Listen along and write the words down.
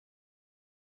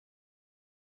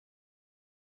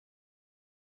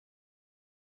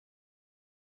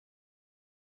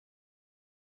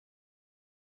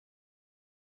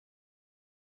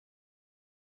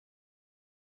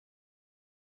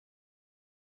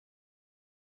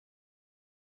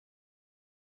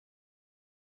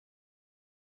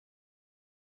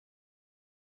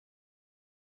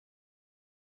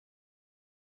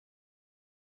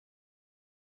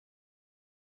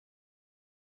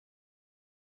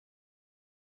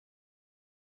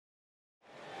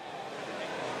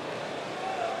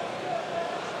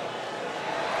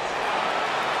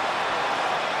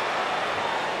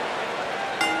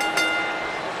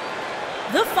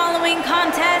The following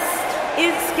contest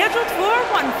is scheduled for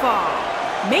one fall.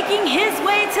 Making his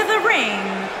way to the ring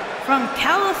from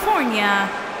California,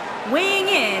 weighing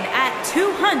in at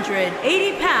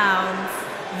 280 pounds,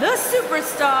 the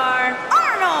superstar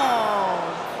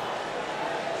Arnold.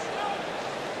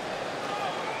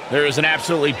 There is an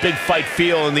absolutely big fight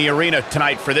feel in the arena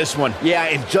tonight for this one. Yeah,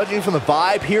 and judging from the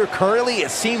vibe here currently,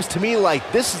 it seems to me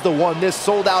like this is the one this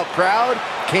sold-out crowd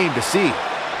came to see.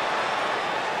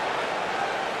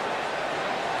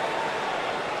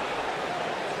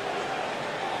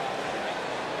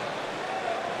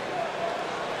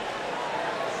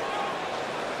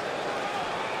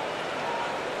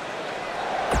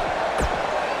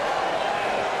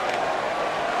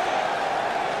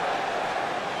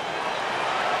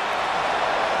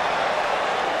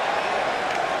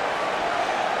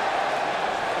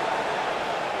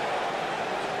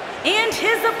 And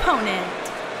his opponent,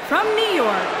 from New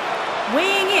York,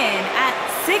 weighing in at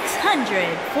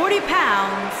 640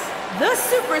 pounds, the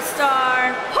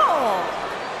superstar Hulk.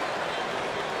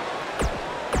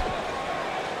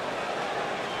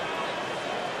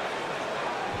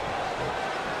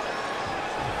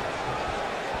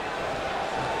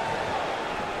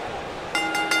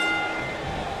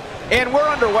 And we're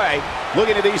underway.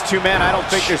 Looking at these two men, I don't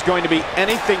think there's going to be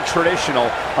anything traditional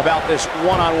about this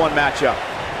one-on-one matchup.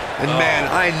 And man,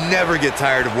 I never get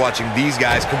tired of watching these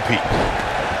guys compete.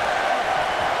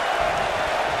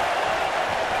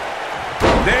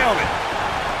 Nailed it.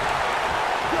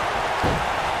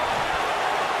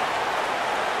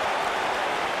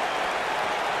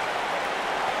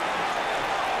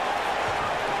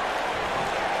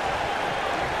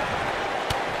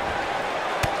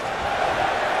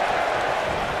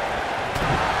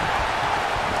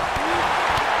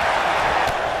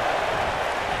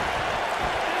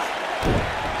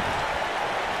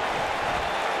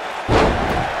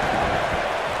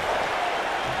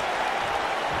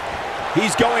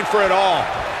 He's going for it all.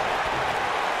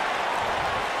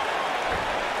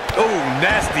 Oh,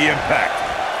 nasty impact.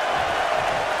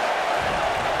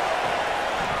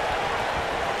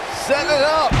 Set it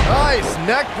up. Nice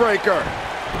neck breaker.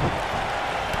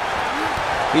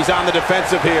 He's on the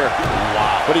defensive here.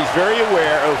 Wow. But he's very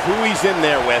aware of who he's in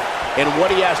there with and what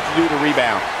he has to do to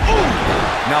rebound.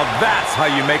 Ooh. Now that's how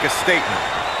you make a statement.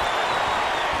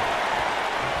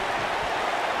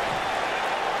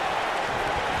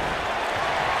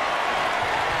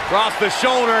 Across the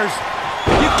shoulders.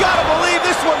 You gotta believe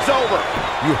this one's over.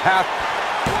 You have.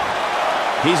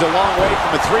 He's a long way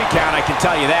from a 3 count, I can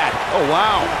tell you that. Oh,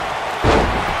 wow.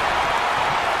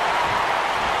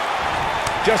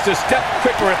 Just a step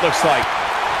quicker, it looks like.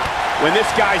 When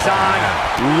this guy's on,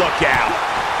 look out.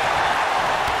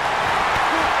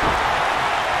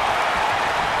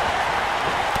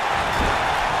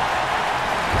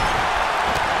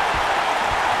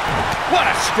 What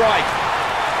a strike.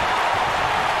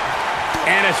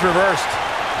 And it's reversed.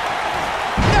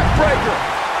 Neck breaker.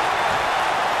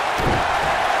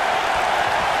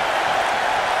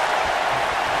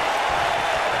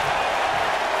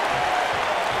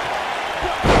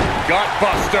 Gut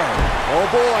buster. Oh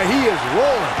boy, he is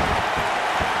rolling.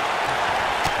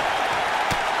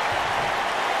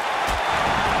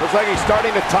 Looks like he's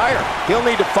starting to tire. He'll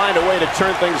need to find a way to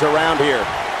turn things around here.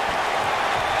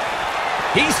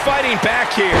 He's fighting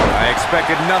back here. I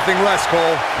expected nothing less,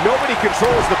 Cole. Nobody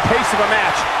controls the pace of a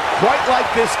match quite like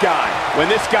this guy. When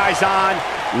this guy's on,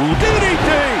 DDT!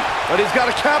 But he's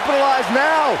got to capitalize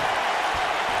now.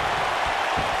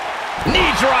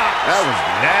 Knee drop. That was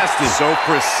nasty. So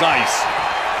precise.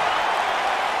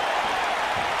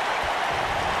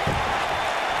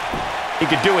 He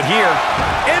could do it here.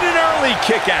 And an early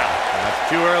kick out. That's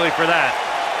too early for that.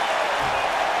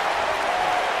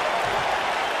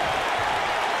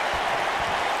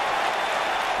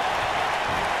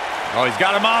 Oh, he's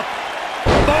got him up.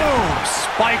 Boom!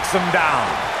 Spikes him down.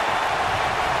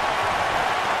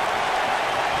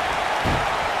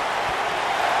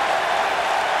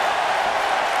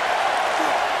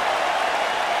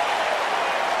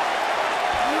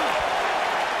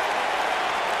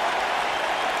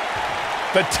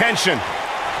 The tension,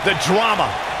 the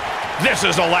drama. This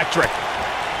is electric.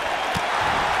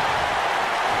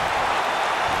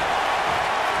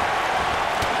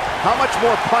 How much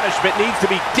more punishment needs to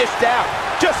be dished out?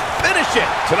 Just finish it.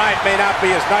 Tonight may not be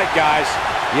his night, guys.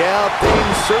 Yeah,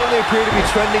 things certainly appear to be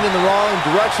trending in the wrong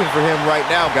direction for him right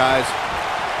now, guys.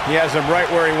 He has him right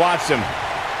where he wants him.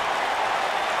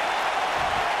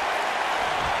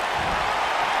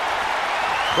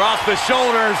 Across the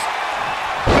shoulders.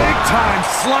 Big time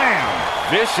slam.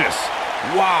 Vicious.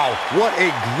 Wow, what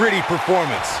a gritty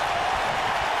performance.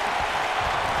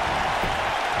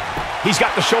 He's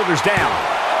got the shoulders down.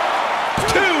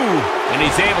 2! And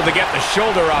he's able to get the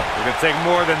shoulder up. It's going to take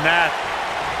more than that.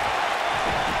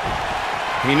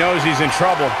 He knows he's in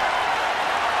trouble.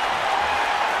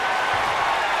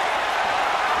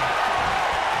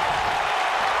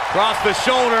 Cross the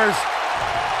shoulders.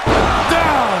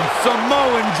 Down,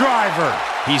 Samoan driver.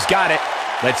 He's got it.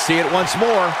 Let's see it once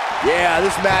more. Yeah,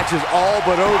 this match is all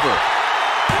but over.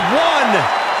 1,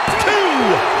 2!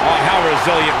 Oh, how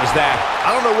resilient was that?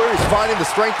 I don't know where he's finding the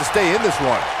strength to stay in this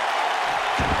one.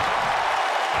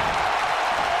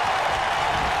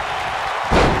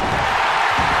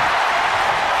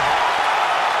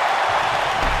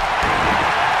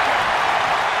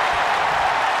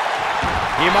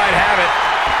 He might have it.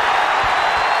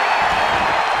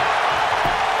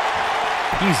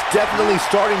 He's definitely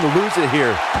starting to lose it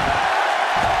here.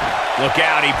 Look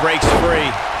out, he breaks free.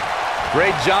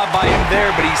 Great job by him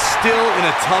there, but he's still in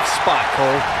a tough spot,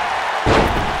 Cole.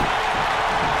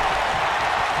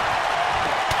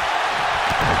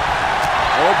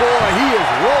 Oh boy, he is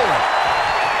rolling.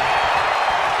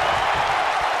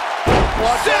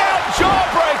 Sit out,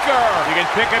 jawbreaker! You can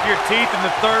pick up your teeth in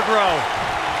the third row.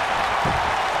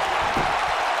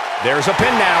 There's a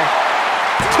pin now.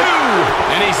 2!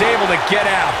 And he's able to get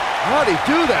out. How'd he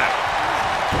do that?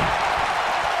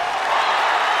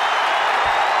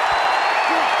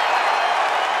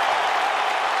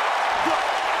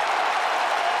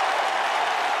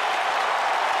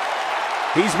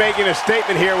 He's making a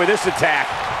statement here with this attack.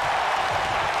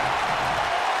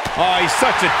 Oh, he's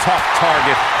such a tough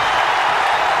target.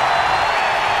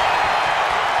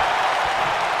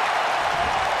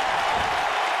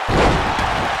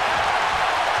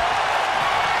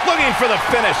 Looking for the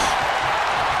finish.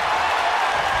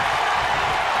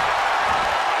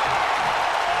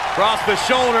 Cross the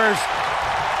shoulders.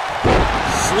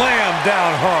 Slam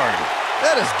down hard.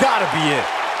 That has got to be it.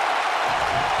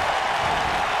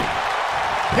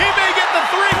 He may get the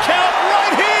 3 count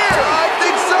right here. I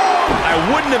think so. I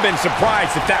wouldn't have been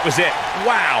surprised if that was it.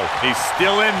 Wow. He's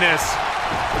still in this.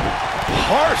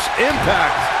 Harsh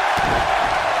impact.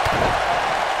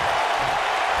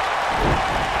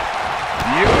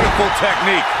 Beautiful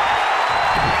technique.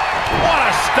 What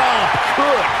a stomp.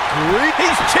 Good grief.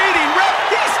 He's cheating, ref.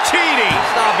 He's cheating.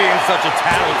 Stop being such a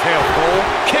tattletale, Cole.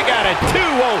 Kick out at 2.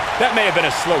 Oh, that may have been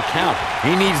a slow count.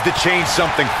 He needs to change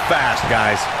something fast,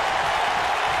 guys.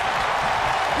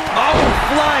 Oh,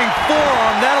 flying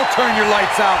forearm. That'll turn your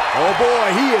lights out. Oh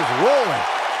boy, he is rolling.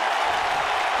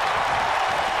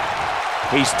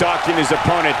 He's stalking his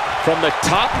opponent from the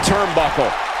top turnbuckle.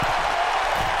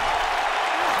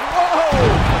 Whoa!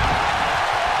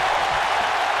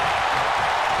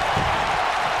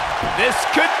 This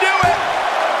could do it.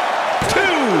 2.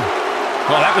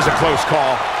 Well, that was a close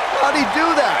call. How'd he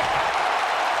do that?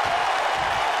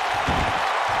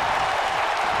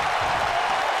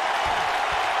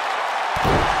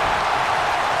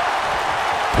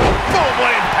 Boom,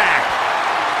 what impact.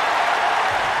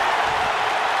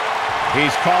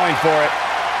 He's calling for it.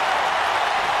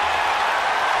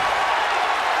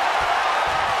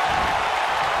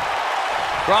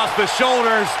 Cross the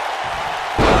shoulders.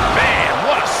 Man,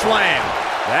 what a slam.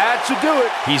 That should do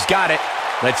it. He's got it.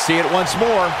 Let's see it once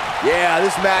more. Yeah,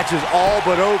 this match is all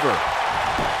but over.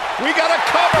 We got a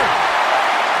cover.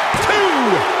 2,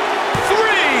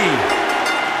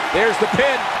 3. There's the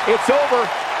pin. It's over.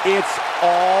 It's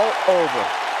all over.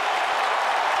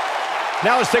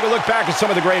 Now let's take a look back at some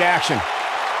of the great action.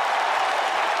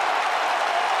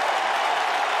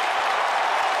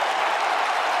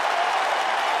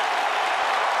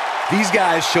 These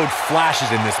guys showed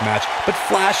flashes in this match, but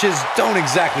flashes don't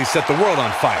exactly set the world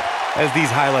on fire, as these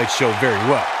highlights show very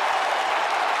well.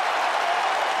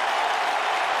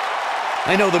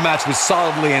 I know the match was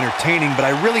solidly entertaining, but I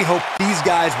really hope these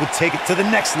guys would take it to the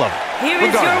next level. Here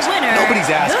is your winner, nobody's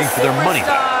asking for their money.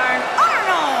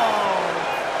 Arnold!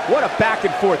 What a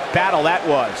back-and-forth battle that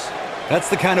was. That's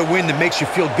the kind of win that makes you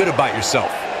feel good about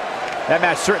yourself. That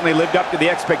match certainly lived up to the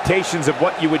expectations of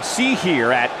what you would see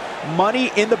here at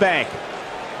Money in the Bank.